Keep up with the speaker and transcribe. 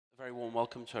very warm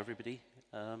welcome to everybody.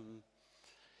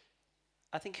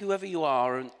 I think whoever you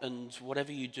are and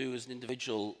whatever you do as an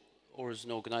individual or as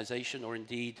an organization or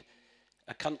indeed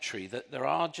a country, that there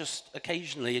are just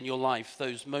occasionally in your life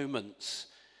those moments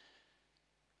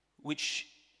which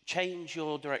change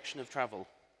your direction of travel.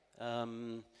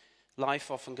 Life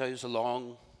often goes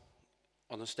along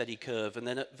on a steady curve, and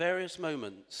then at various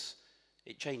moments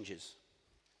it changes.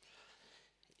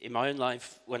 In my own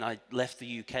life, when I left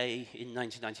the UK in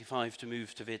 1995 to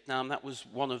move to Vietnam, that was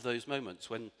one of those moments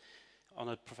when, on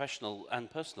a professional and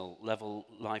personal level,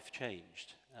 life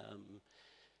changed.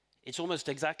 It's almost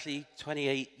exactly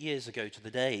 28 years ago to the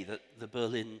day that the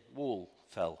Berlin Wall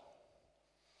fell.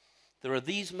 There are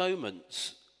these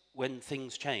moments when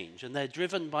things change, and they're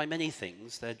driven by many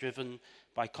things. They're driven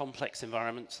by complex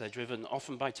environments. They're driven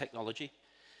often by technology.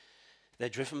 They're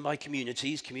driven by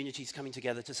communities coming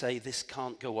together to say, this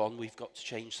can't go on, we've got to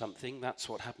change something. That's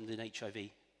what happened in HIV.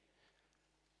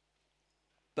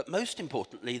 But most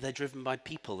importantly, they're driven by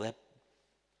people. They're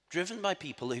driven by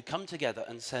people who come together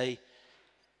and say,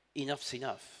 enough's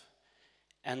enough.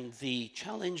 And the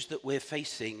challenge that we're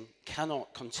facing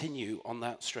cannot continue on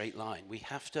that straight line. We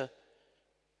have to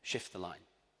shift the line.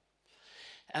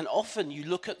 And often you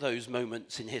look at those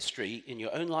moments in history, in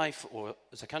your own life or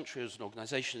as a country or as an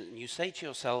organization, and you say to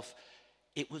yourself,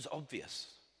 it was obvious.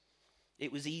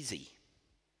 It was easy.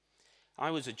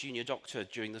 I was a junior doctor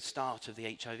during the start of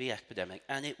the HIV epidemic,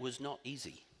 and it was not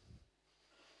easy.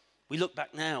 We look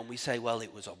back now and we say, well,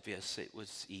 it was obvious, it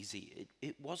was easy.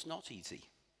 It was not easy.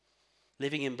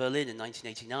 Living in Berlin in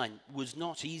 1989 was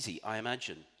not easy, I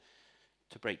imagine,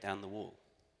 to break down the wall.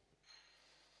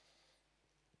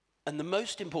 And the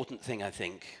most important thing, I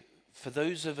think, for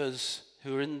those of us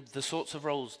who are in the sorts of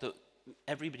roles that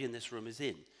everybody in this room is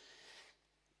in,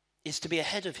 is to be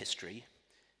ahead of history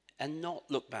and not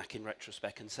look back in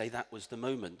retrospect and say that was the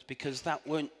moment, because that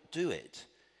won't do it.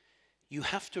 You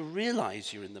have to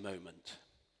realize you're in the moment.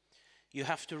 You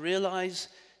have to realize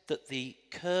that the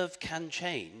curve can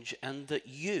change and that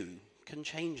you can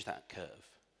change that curve.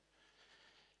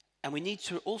 And we need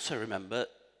to also remember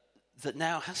that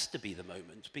now has to be the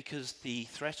moment, because the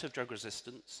threat of drug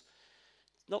resistance,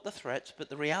 not the threat, but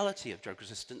the reality of drug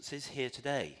resistance is here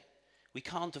today. We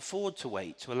can't afford to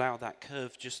wait to allow that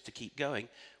curve just to keep going.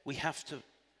 We have to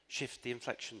shift the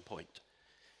inflection point.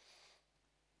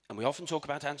 And we often talk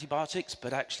about antibiotics,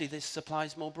 but actually this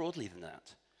applies more broadly than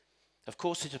that. Of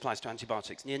course it applies to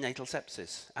antibiotics, neonatal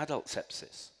sepsis, adult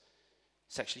sepsis,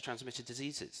 sexually transmitted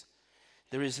diseases.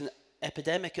 There is an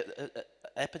epidemic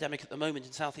at the moment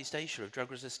in Southeast Asia of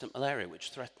drug-resistant malaria,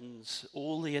 which threatens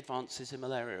all the advances in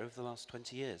malaria over the last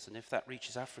 20 years. And if that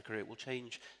reaches Africa, it will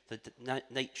change the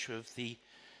nature of the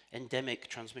endemic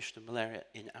transmission of malaria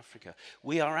in Africa.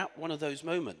 We are at one of those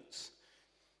moments,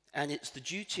 and it's the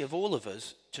duty of all of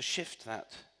us to shift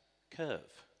that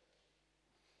curve.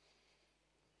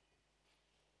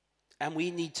 And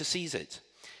we need to seize it.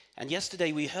 And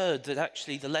yesterday we heard that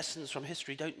actually the lessons from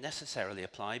history don't necessarily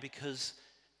apply because,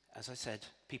 as I said,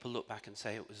 people look back and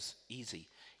say it was easy.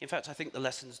 In fact, I think the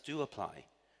lessons do apply,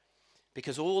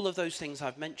 because all of those things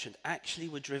I've mentioned actually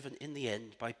were driven in the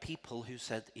end by people who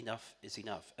said enough is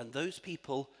enough. And those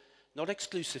people, not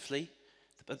exclusively,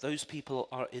 but those people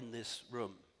are in this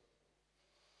room.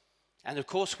 And of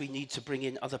course we need to bring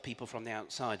in other people from the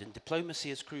outside, and diplomacy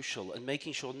is crucial, and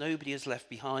making sure nobody is left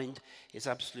behind is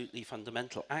absolutely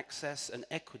fundamental. Access and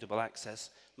equitable access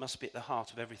must be at the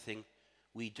heart of everything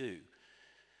we do.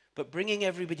 But bringing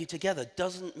everybody together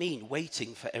doesn't mean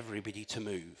waiting for everybody to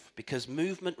move, because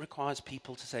movement requires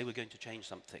people to say we're going to change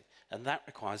something. And that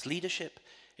requires leadership,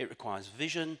 it requires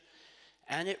vision,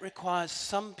 and it requires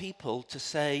some people to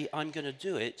say, I'm going to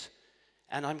do it,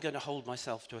 and I'm going to hold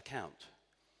myself to account.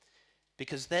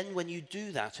 Because then when you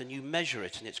do that and you measure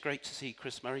it, and it's great to see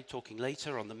Chris Murray talking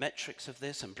later on the metrics of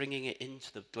this and bringing it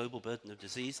into the global burden of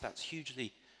disease, that's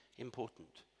hugely important.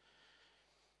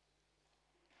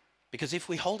 Because if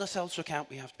we hold ourselves to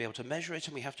account, we have to be able to measure it,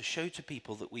 and we have to show to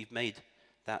people that we've made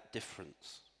that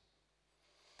difference.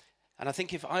 And I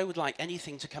think if I would like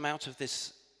anything to come out of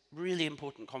this really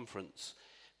important conference,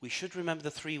 we should remember the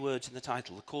 3 words in the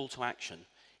title, the call to action.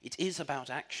 It is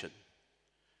about action.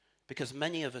 Because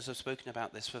many of us have spoken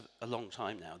about this for a long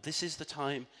time now. This is the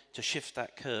time to shift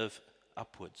that curve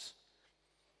upwards.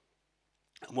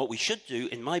 And what we should do,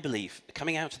 in my belief,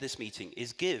 coming out of this meeting,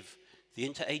 is give the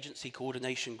interagency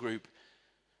coordination group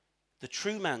the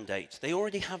true mandate. They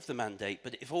already have the mandate,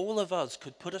 but if all of us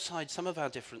could put aside some of our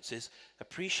differences,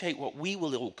 appreciate what we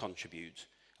will all contribute,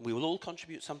 and we will all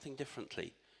contribute something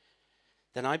differently,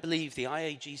 then I believe the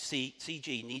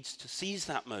IAGCG needs to seize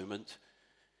that moment,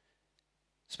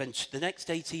 spend the next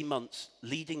 18 months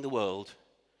leading the world,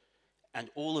 and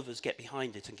all of us get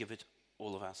behind it and give it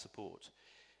all of our support.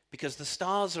 Because the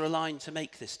stars are aligned to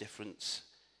make this difference,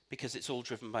 because it's all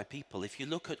driven by people. If you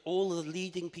look at all the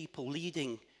leading people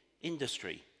leading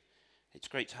industry, it's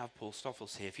great to have Paul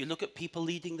Stoffels here. If you look at people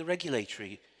leading the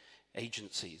regulatory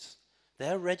agencies,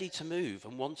 they're ready to move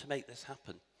and want to make this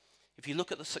happen. If you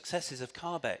look at the successes of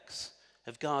Carbex,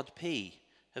 of GuardP,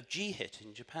 of GHIT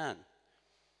in Japan,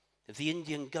 of the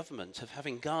Indian government, of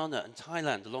having Ghana and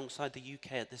Thailand alongside the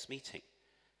UK at this meeting,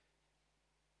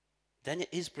 then it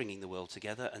is bringing the world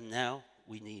together, and now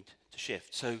we need to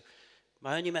shift. So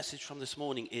my only message from this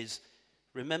morning is,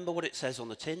 remember what it says on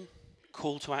the tin,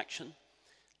 call to action.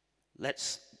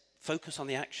 Let's focus on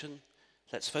the action.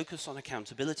 Let's focus on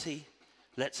accountability.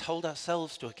 Let's hold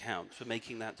ourselves to account for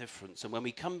making that difference. And when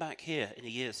we come back here in a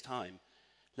year's time,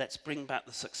 let's bring back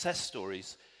the success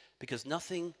stories, because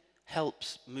nothing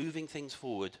helps moving things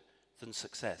forward than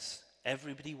success.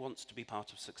 Everybody wants to be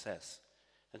part of success.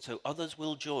 And so others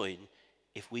will join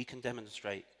if we can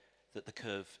demonstrate that the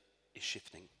curve is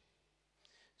shifting.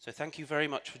 So thank you very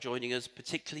much for joining us.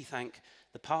 Particularly thank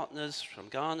the partners from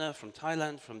Ghana, from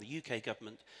Thailand, from the UK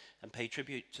government, and pay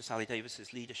tribute to Sally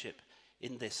Davis's leadership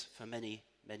in this for many,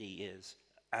 many years,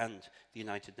 and the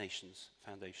United Nations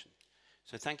Foundation.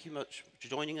 So thank you much for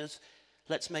joining us.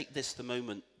 Let's make this the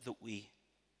moment that we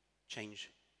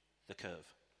change the curve.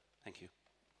 Thank you.